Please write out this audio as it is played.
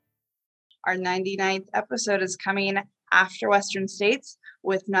Our 99th episode is coming after Western States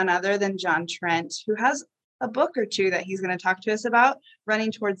with none other than John Trent, who has a book or two that he's going to talk to us about,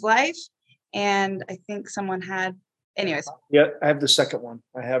 Running Towards Life. And I think someone had, anyways. Yeah, I have the second one.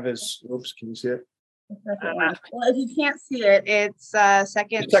 I have his, oops, can you see it? Well, if you can't see it, it's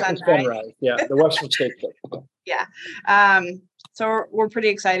Second Sunrise. Yeah, the Western States book. Yeah. So we're pretty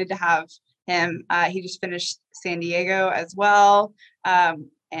excited to have him. He just finished San Diego as well.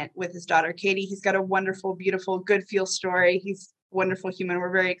 And with his daughter, Katie, he's got a wonderful, beautiful, good feel story. He's a wonderful human.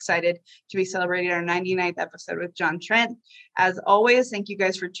 We're very excited to be celebrating our 99th episode with John Trent. As always, thank you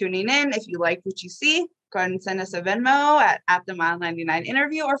guys for tuning in. If you like what you see, go ahead and send us a Venmo at the Mile 99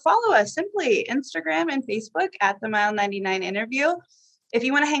 Interview, or follow us simply Instagram and Facebook at the Mile 99 Interview. If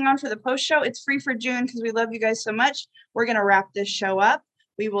you want to hang on for the post show, it's free for June because we love you guys so much. We're going to wrap this show up.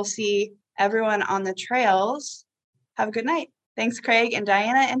 We will see everyone on the trails. Have a good night. Thanks, Craig and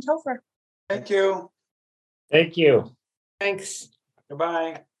Diana and Topher. Thank you. Thank you. Thanks.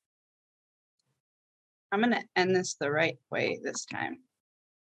 Goodbye. I'm going to end this the right way this time.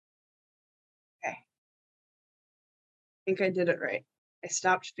 Okay. I think I did it right. I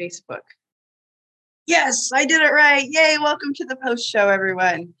stopped Facebook. Yes, I did it right. Yay. Welcome to the post show,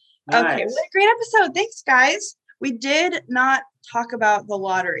 everyone. Nice. Okay, what a great episode. Thanks, guys. We did not talk about the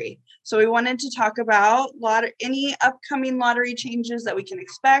lottery. So we wanted to talk about any upcoming lottery changes that we can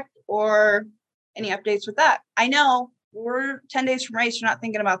expect, or any updates with that. I know we're 10 days from race. You're not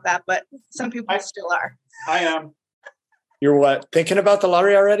thinking about that, but some people still are. I am. You're what? Thinking about the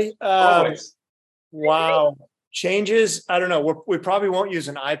lottery already? Always. Wow. Changes? I don't know. We probably won't use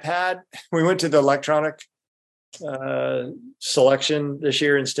an iPad. We went to the electronic selection this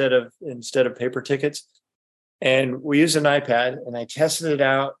year instead of paper tickets. And we used an iPad, and I tested it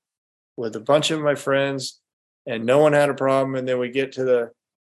out with a bunch of my friends, and no one had a problem. And then we get to the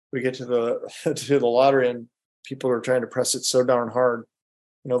to the lottery, and people are trying to press it so darn hard.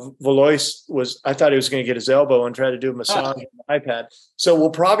 You know, Valois I thought he was going to get his elbow and try to do a massage on the iPad. So we'll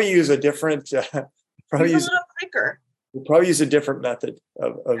probably use a different, We'll probably use a different method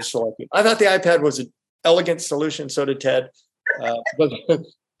of selecting. I thought the iPad was an elegant solution. So did Ted. But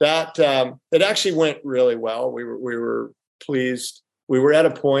that it actually went really well. We were pleased. We were at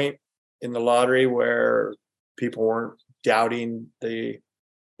a point in the lottery where people weren't doubting the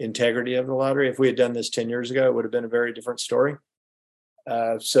integrity of the lottery. If we had done this 10 years ago, it would have been a very different story.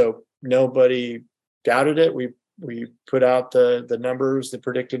 So nobody doubted it. We put out the numbers, the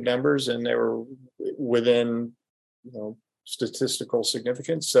predicted numbers, and they were within, statistical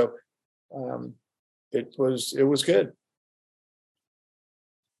significance. So it was good.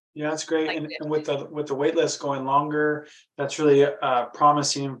 Yeah, that's great. And with the wait list going longer, that's really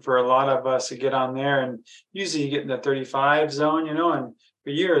promising for a lot of us to get on there. And usually you get in the 35 zone, and for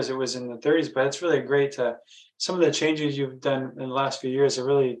years it was in the 30s, but it's really great some of the changes you've done in the last few years have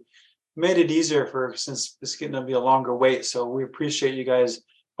really made it easier since it's getting to be a longer wait. So we appreciate you guys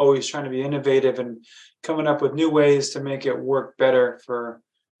always trying to be innovative and coming up with new ways to make it work better for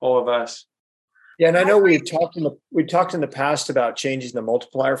all of us. Yeah, and I know we talked in the past about changing the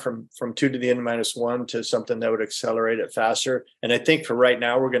multiplier from 2 to the n minus 1 to something that would accelerate it faster. And I think for right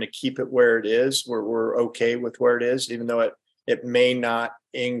now, we're going to keep it where it is. We're okay with where it is, even though it may not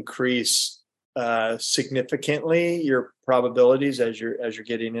increase significantly your probabilities as you're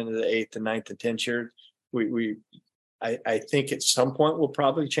getting into the 8th and 9th and 10th year. I think at some point we'll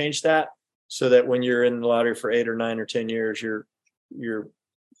probably change that so that when you're in the lottery for 8 or 9 or 10 years, your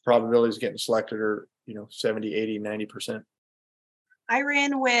probabilities of getting selected are 70, 80, 90%. I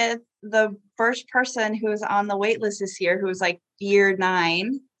ran with the first person who was on the wait list this year, who was like year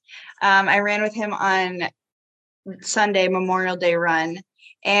 9. I ran with him on Sunday, Memorial Day run.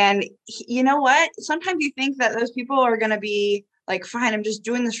 And you know what? Sometimes you think that those people are going to be like, fine, I'm just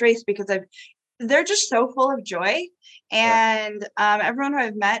doing this race because they're just so full of joy. And everyone who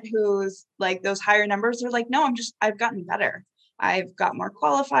I've met who's like those higher numbers, they're like, no, I've gotten better. I've got more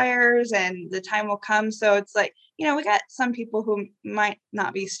qualifiers and the time will come. So it's like, we got some people who might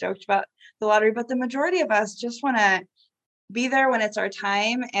not be stoked about the lottery, but the majority of us just want to be there when it's our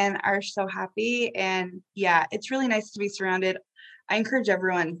time and are so happy. And yeah, it's really nice to be surrounded. I encourage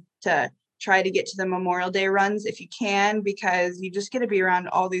everyone to try to get to the Memorial Day runs if you can, because you just get to be around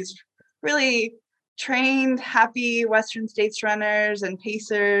all these really trained, happy Western States runners and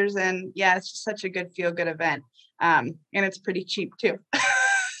pacers. And yeah, it's just such a good feel-good event. And it's pretty cheap too.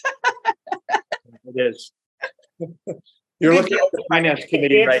 It is. You're looking at the finance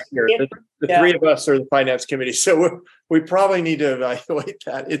committee right here. The three of us are the finance committee. So we probably need to evaluate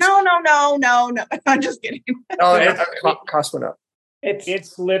that. No. I'm just kidding. Oh, cost went up.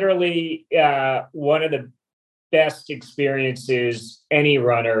 It's literally one of the best experiences any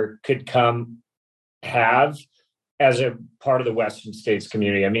runner could come have as a part of the Western States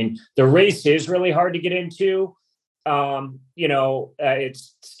community. I mean, the race is really hard to get into.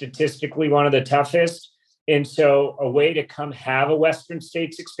 It's statistically one of the toughest. And so a way to come have a Western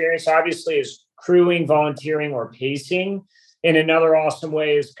States experience, obviously, is crewing, volunteering, or pacing. And another awesome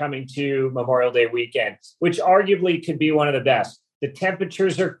way is coming to Memorial Day weekend, which arguably could be one of the best. The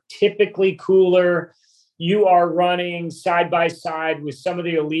temperatures are typically cooler. You are running side by side with some of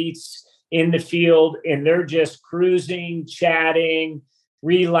the elites in the field, and they're just cruising, chatting,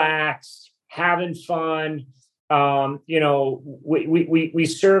 relaxed, having fun. We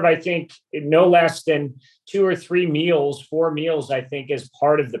serve, I think, no less than 2 or 3 meals, 4 meals, I think, as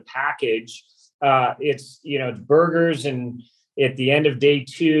part of the package. It's burgers and at the end of day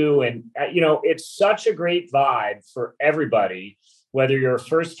 2. And, it's such a great vibe for everybody, whether you're a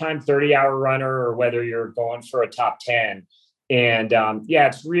first time 30-hour runner or whether you're going for a top 10. And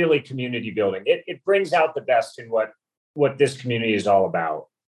it's really community building. It brings out the best in what this community is all about,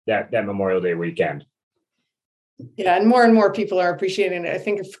 that Memorial Day weekend. Yeah, and more people are appreciating it. I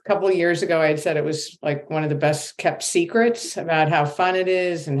think a couple of years ago, I had said it was like one of the best kept secrets about how fun it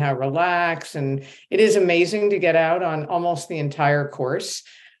is and how relaxed. And it is amazing to get out on almost the entire course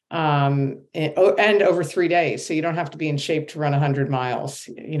and over 3 days. So you don't have to be in shape to run 100 miles.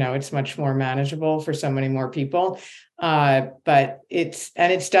 It's much more manageable for so many more people. But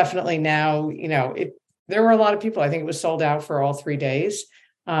it's definitely now, there were a lot of people. I think it was sold out for all 3 days.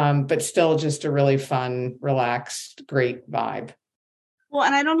 But still just a really fun, relaxed, great vibe. Well,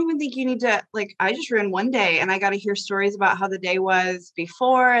 and I don't even think you need to, I just ran one day and I got to hear stories about how the day was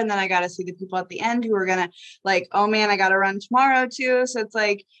before. And then I got to see the people at the end who are going to oh man, I got to run tomorrow too. So it's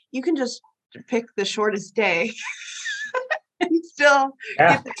you can just pick the shortest day and still.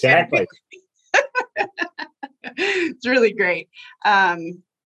 Yeah, exactly. It's really great. What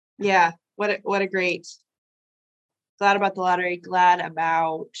a great. Glad about the lottery.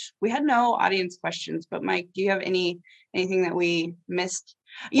 We had no audience questions, but Mike, do you have anything that we missed?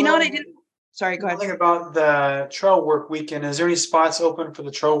 You know what I didn't? Sorry, go ahead. Think about the trail work weekend. Is there any spots open for the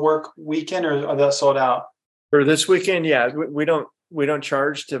trail work weekend, or are they sold out? For this weekend, yeah, we don't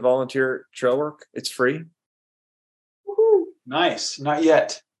charge to volunteer trail work. It's free. Woo-hoo. Nice. Not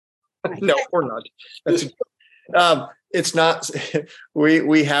yet. No, we're not. It's not.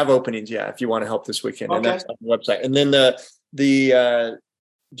 We have openings, yeah. If you want to help this weekend, and that's on the website. And then the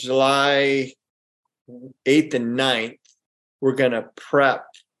July 8th and 9th, we're gonna prep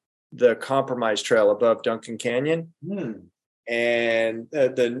the Compromise Trail above Duncan Canyon, and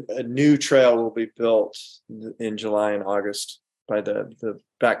a new trail will be built in July and August by the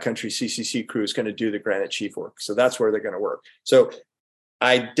Backcountry CCC crew is going to do the Granite Chief work. So that's where they're going to work. So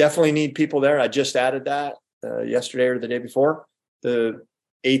I definitely need people there. I just added that. Yesterday or the day before, the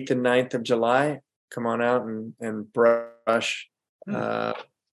 8th and 9th of July, come on out and brush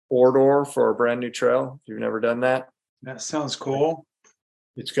Ordor for a brand new trail. If you've never done that. That sounds cool.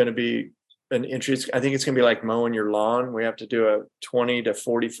 It's going to be an interest. I think it's going to be like mowing your lawn. We have to do a 20 to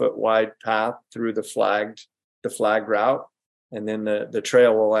 40 foot wide path through the flagged route. And then the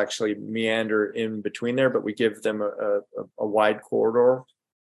trail will actually meander in between there, but we give them a wide corridor.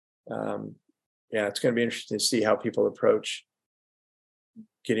 It's going to be interesting to see how people approach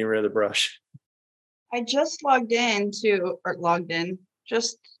getting rid of the brush. I just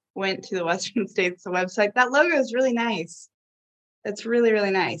just went to the Western States website. That logo is really nice. It's really,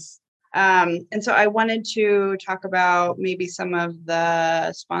 really nice. And so I wanted to talk about maybe some of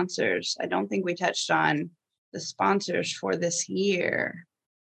the sponsors. I don't think we touched on the sponsors for this year.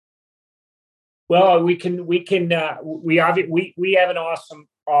 Well, we have an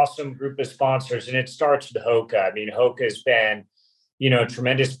awesome group of sponsors, and it starts with Hoka. I mean, Hoka has been, a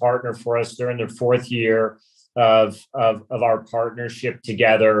tremendous partner for us. They're in their 4th year of our partnership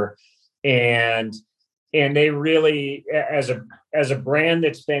together, and they really, as a brand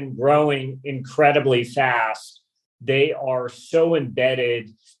that's been growing incredibly fast, they are so embedded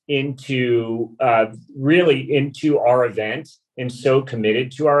into our event and so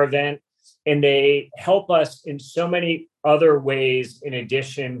committed to our event. And they help us in so many other ways in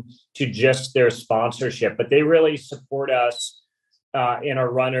addition to just their sponsorship. But they really support us and our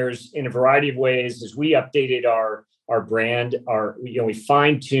runners in a variety of ways as we updated our brand. We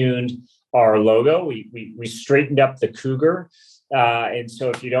fine-tuned our logo. We straightened up the cougar. And so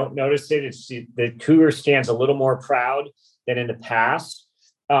if you don't notice it, the cougar stands a little more proud than in the past.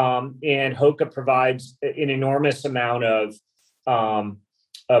 And Hoka provides an enormous amount of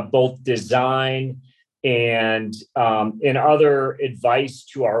both design And in other advice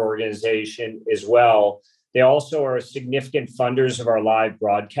to our organization as well, they also are significant funders of our live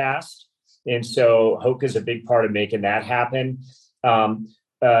broadcast. And so Hoka is a big part of making that happen.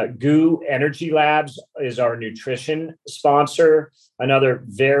 GU Energy Labs is our nutrition sponsor, another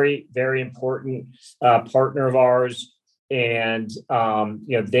very, very important partner of ours. And,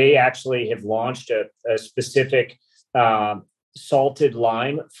 they actually have launched a specific salted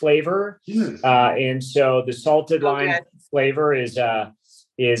lime flavor. And so the salted lime flavor is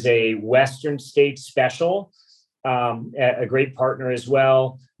a Western States special, a great partner as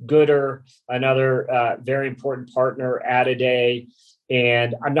well. Gooder, another very important partner, Add-A-Day.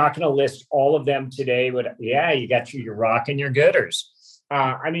 And I'm not going to list all of them today, but yeah, you're rocking your Gooders.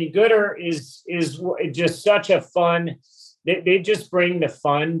 Gooder is just such a fun. They just bring the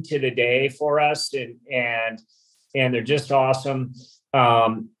fun to the day for us, and they're just awesome.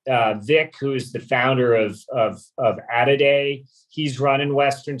 Vic, who's the founder of Add-A-Day, he's running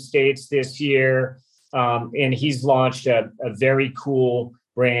Western States this year, and he's launched a very cool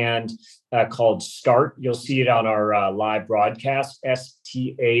brand called Start. You'll see it on our live broadcast,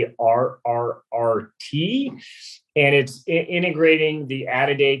 STARRRT, and it's integrating the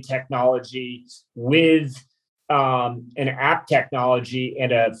Add-A-Day technology with an app technology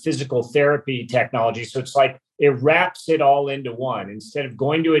and a physical therapy technology. So it's like it wraps it all into one. Instead of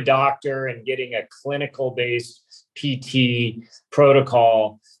going to a doctor and getting a clinical-based PT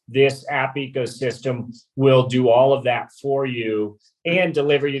protocol, this app ecosystem will do all of that for you and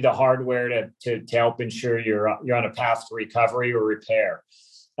deliver you the hardware to help ensure you're on a path to recovery or repair,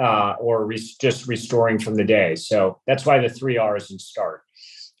 or just restoring from the day. So that's why the 3 R's in Start.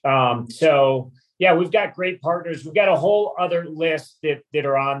 So yeah, we've got great partners. We've got a whole other list that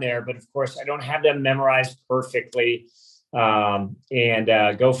are on there, but of course I don't have them memorized perfectly. Go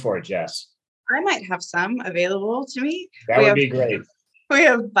for it, Jess. I might have some available to me. That would be great. We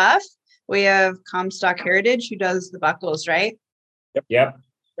have Buff. We have Comstock Heritage, who does the buckles, right? Yep.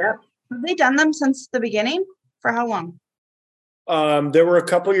 Have they done them since the beginning? For how long? There were a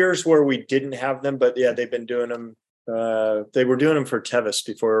couple years where we didn't have them, but yeah, they've been doing them. They were doing them for Tevis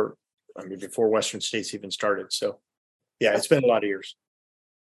before Western States even started. So yeah, it's been a lot of years.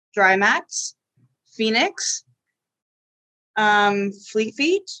 Drymax, Phoenix, Fleet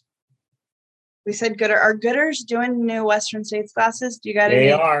Feet. We said Gooder. Are Gooders doing new Western States classes? Do you got any?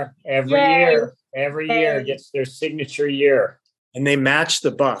 They are every year. Every year gets their signature year. And they match the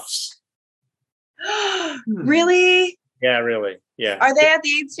Buffs. Really? Yeah, really. Yeah. Are they at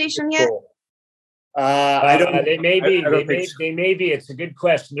the aid station yet? Cool. I don't. They may be. They may be. It's a good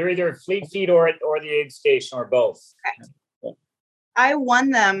question. They're either Fleet Feet or the aid station or both. Okay. I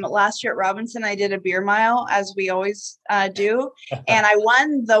won them last year at Robinson. I did a beer mile, as we always do, and I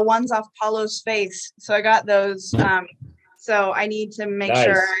won the ones off Paulo's face. So I got those. So I need to make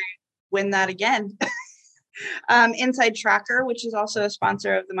sure I win that again. Inside Tracker, which is also a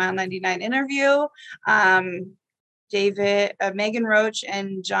sponsor of the Mile 99 interview. Megan Roach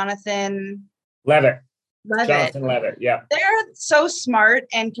and Jonathan Levitt. Jonathan Levitt, yeah. They're so smart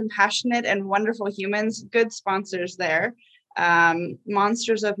and compassionate and wonderful humans. Good sponsors there.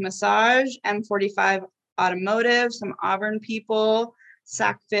 Monsters of Massage, M45 Automotive, some Auburn people,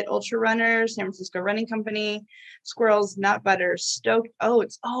 Sac Fit Ultra Runners, San Francisco Running Company, Squirrels Nut Butter, Stoked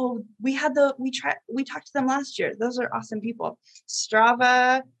Oats. We talked to them last year. Those are awesome people.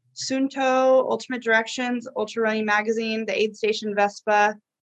 Strava, Sunto, Ultimate Directions, Ultra Running Magazine, the Aid Station Vespa,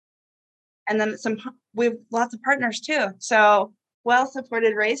 and then we have lots of partners too. So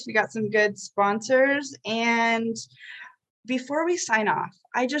well-supported race. We got some good sponsors. And before we sign off,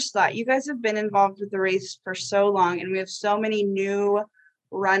 I just thought you guys have been involved with the race for so long, and we have so many new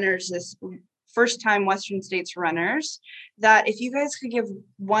runners, this first-time Western States runners, that if you guys could give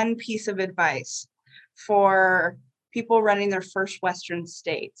one piece of advice for people running their first Western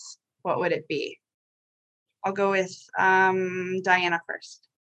States, what would it be? I'll go with Diana first.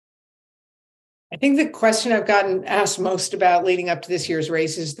 I think the question I've gotten asked most about leading up to this year's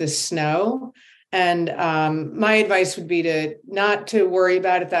race is the snow. And my advice would be not to worry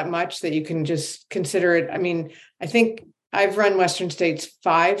about it that much, that you can just consider it. I mean, I think I've run Western States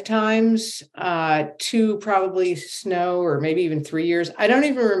 5 times, 2 probably snow, or maybe even 3 years. I don't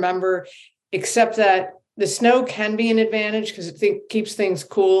even remember, except that the snow can be an advantage because it keeps things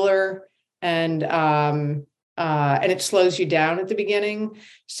cooler, and it slows you down at the beginning.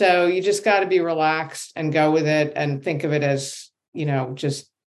 So you just got to be relaxed and go with it and think of it as, just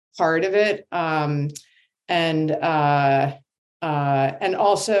part of it. And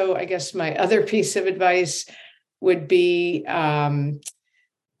also, I guess my other piece of advice would be,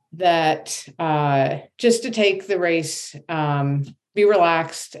 that just to take the race, be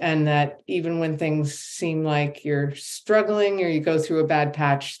relaxed, and that even when things seem like you're struggling or you go through a bad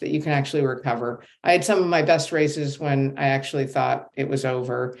patch, that you can actually recover. I had some of my best races when I actually thought it was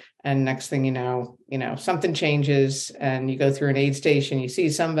over, and next thing you know, something changes, and you go through an aid station, you see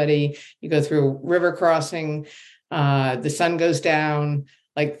somebody, you go through a river crossing, the sun goes down.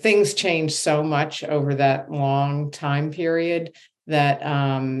 Like, things change so much over that long time period that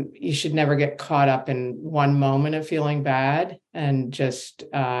you should never get caught up in one moment of feeling bad, and just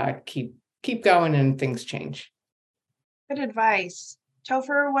keep going, and things change. Good advice.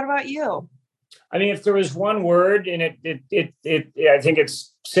 Topher, what about you? I mean, if there was one word, and I think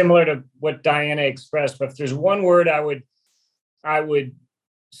it's similar to what Diana expressed, but if there's one word I would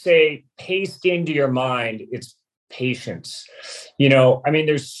say paste into your mind, it's patience. I mean,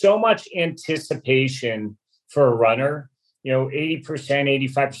 there's so much anticipation for a runner. 80%,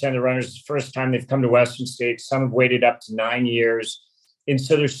 85% of the runners, the first time they've come to Western States, some have waited up to 9 years. And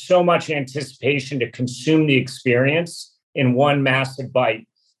so there's so much anticipation to consume the experience in one massive bite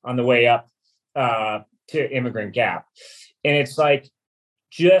on the way up to Immigrant Gap. And it's like,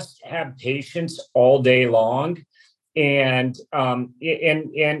 just have patience all day long, and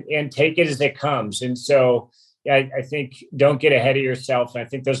take it as it comes. And so I think don't get ahead of yourself. And I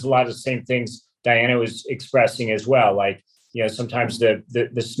think there's a lot of the same things Diana was expressing as well. Like, sometimes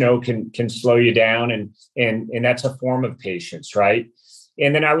the snow can slow you down, and that's a form of patience, right?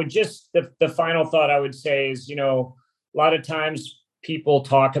 And then I would just, the final thought I would say is, a lot of times people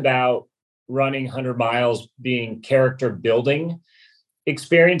talk about running 100 miles being character building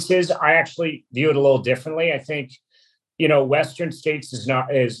experiences. I actually view it a little differently. I think, Western States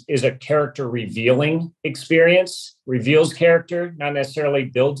is a character revealing experience, reveals character, not necessarily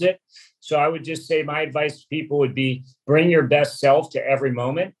builds it. So I would just say my advice to people would be, bring your best self to every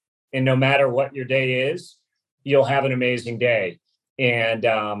moment. And no matter what your day is, you'll have an amazing day. And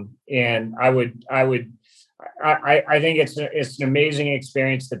I think it's an amazing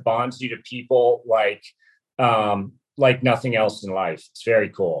experience that bonds you to people like nothing else in life. It's very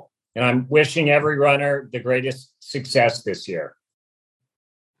cool. And I'm wishing every runner the greatest success this year.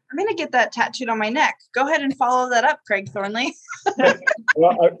 I'm going to get that tattooed on my neck. Go ahead and follow that up, Craig Thornley.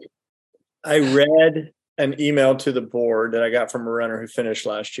 Well, I read an email to the board that I got from a runner who finished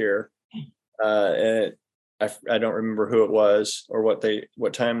last year. And I don't remember who it was or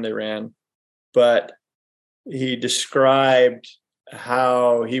what time they ran, but he described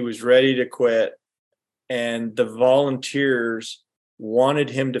how he was ready to quit, and the volunteers wanted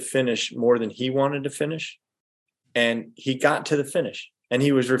him to finish more than he wanted to finish. And he got to the finish, and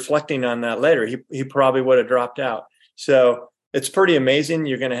he was reflecting on that later. He probably would have dropped out. So it's pretty amazing.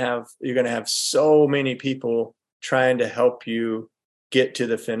 You're going to have so many people trying to help you get to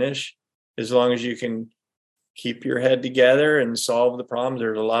the finish, as long as you can keep your head together and solve the problems.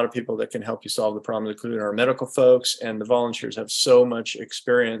 There's a lot of people that can help you solve the problems, including our medical folks, and the volunteers have so much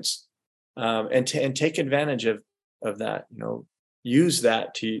experience, and take advantage of that. Use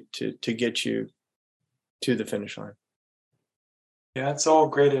that to get you to the finish line. Yeah, it's all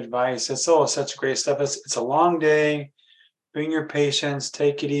great advice. It's all such great stuff. It's a long day. Bring your patience,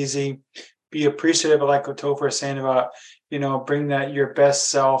 take it easy, be appreciative of, like what Topher is saying about, bring that your best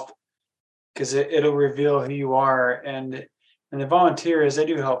self, because it'll reveal who you are. And the volunteers, they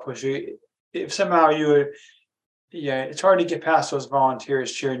do help push you. If somehow it's hard to get past those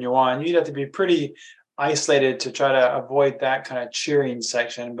volunteers cheering you on. You'd have to be pretty isolated to try to avoid that kind of cheering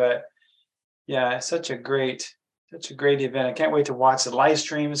section. But yeah, it's such a great event. I can't wait to watch the live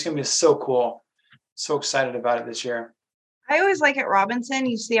stream. It's going to be so cool. So excited about it this year. I always like at Robinson,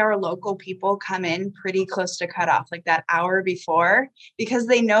 you see our local people come in pretty close to cutoff, like that hour before, because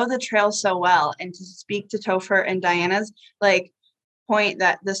they know the trail so well. And to speak to Topher and Diana's point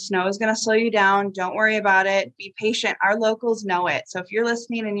that the snow is going to slow you down, don't worry about it. Be patient. Our locals know it. So if you're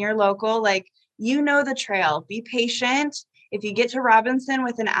listening and you're local, you know the trail, be patient. If you get to Robinson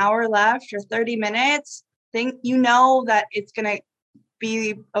with an hour left or 30 minutes, think that it's going to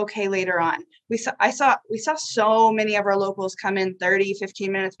be okay later on. We saw so many of our locals come in 30,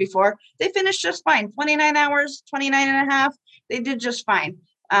 15 minutes before. They finished just fine. 29 hours, 29 and a half. They did just fine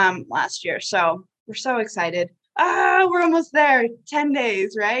last year. So we're so excited. We're almost there. 10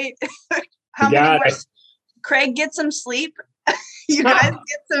 days, right? How many more? Craig, get some sleep. You guys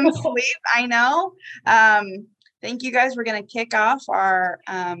get some sleep. I know. Thank you guys. We're going to kick off our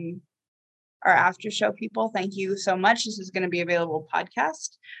after show, people. Thank you so much. This is going to be available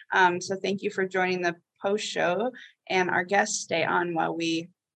podcast. So thank you for joining the post show, and our guests stay on while we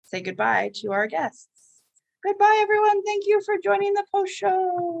say goodbye to our guests. Goodbye, everyone. Thank you for joining the post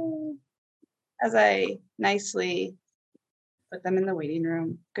show. As I nicely put them in the waiting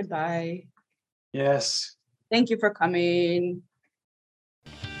room. Goodbye. Yes. Thank you for coming.